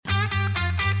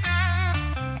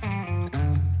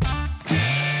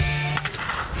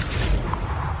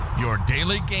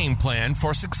daily game plan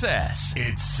for success.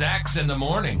 It's Sachs in the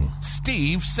Morning.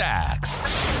 Steve Sachs.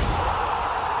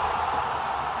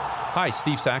 Hi,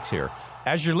 Steve Sachs here.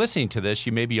 As you're listening to this,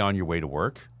 you may be on your way to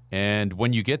work, and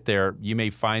when you get there, you may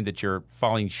find that you're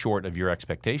falling short of your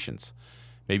expectations.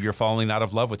 Maybe you're falling out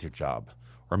of love with your job,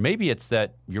 or maybe it's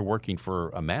that you're working for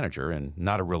a manager and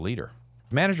not a real leader.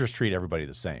 Managers treat everybody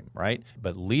the same, right?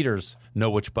 But leaders know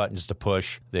which buttons to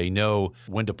push. They know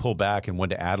when to pull back and when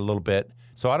to add a little bit.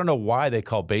 So I don't know why they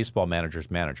call baseball managers,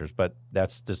 but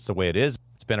that's just the way it is.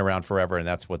 It's been around forever, and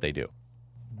that's what they do.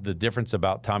 The difference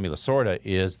about Tommy Lasorda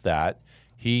is that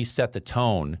he set the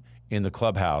tone in the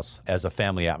clubhouse as a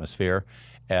family atmosphere,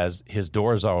 as his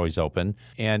door is always open,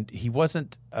 and he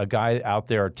wasn't a guy out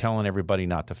there telling everybody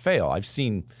not to fail. I've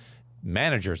seen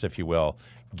managers, if you will,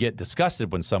 get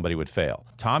disgusted when somebody would fail.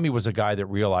 Tommy was a guy that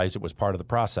realized it was part of the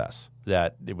process,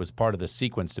 that it was part of the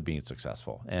sequence to being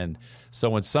successful. And so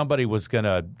when somebody was going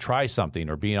to try something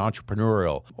or be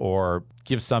entrepreneurial or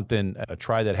give something a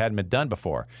try that hadn't been done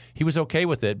before, he was okay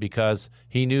with it because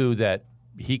he knew that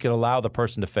he could allow the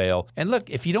person to fail. And look,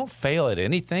 if you don't fail at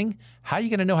anything, how are you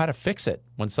going to know how to fix it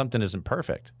when something isn't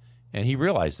perfect? And he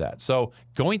realized that. So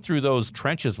going through those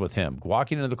trenches with him,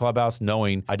 walking into the clubhouse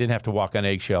knowing I didn't have to walk on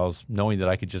eggshells, knowing that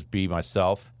I could just be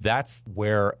myself, that's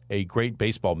where a great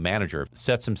baseball manager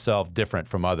sets himself different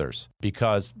from others.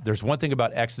 Because there's one thing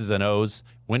about X's and O's,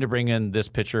 when to bring in this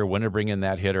pitcher, when to bring in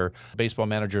that hitter. Baseball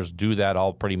managers do that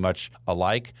all pretty much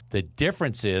alike. The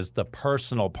difference is the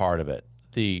personal part of it,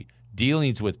 the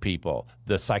dealings with people,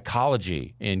 the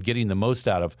psychology in getting the most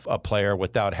out of a player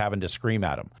without having to scream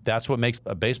at him. That's what makes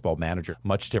a baseball manager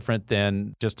much different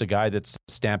than just a guy that's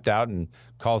stamped out and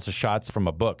calls the shots from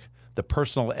a book. The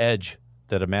personal edge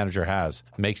that a manager has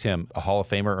makes him a Hall of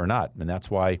Famer or not, and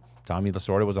that's why Tommy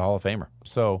Lasorda was a Hall of Famer.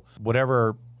 So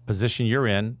whatever position you're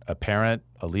in, a parent,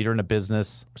 a leader in a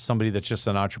business, somebody that's just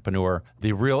an entrepreneur,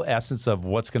 the real essence of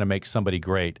what's going to make somebody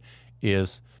great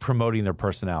is promoting their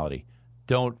personality.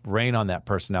 Don't rain on that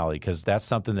personality because that's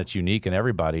something that's unique in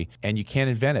everybody, and you can't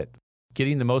invent it.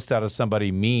 Getting the most out of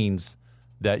somebody means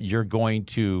that you're going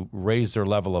to raise their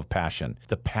level of passion.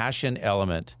 The passion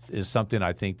element is something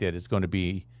I think that is going to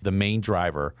be the main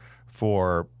driver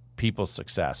for people's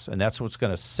success, and that's what's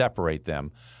going to separate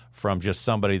them from just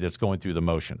somebody that's going through the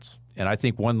motions. And I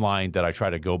think one line that I try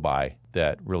to go by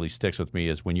that really sticks with me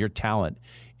is when your talent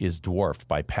is dwarfed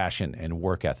by passion and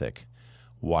work ethic,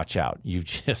 watch out. You've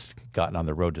just gotten on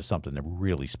the road to something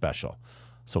really special.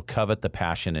 So covet the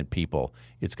passion in people.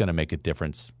 It's going to make a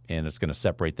difference, and it's going to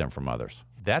separate them from others.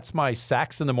 That's my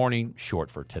Sachs in the Morning short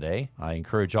for today. I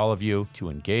encourage all of you to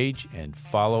engage and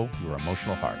follow your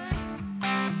emotional heart.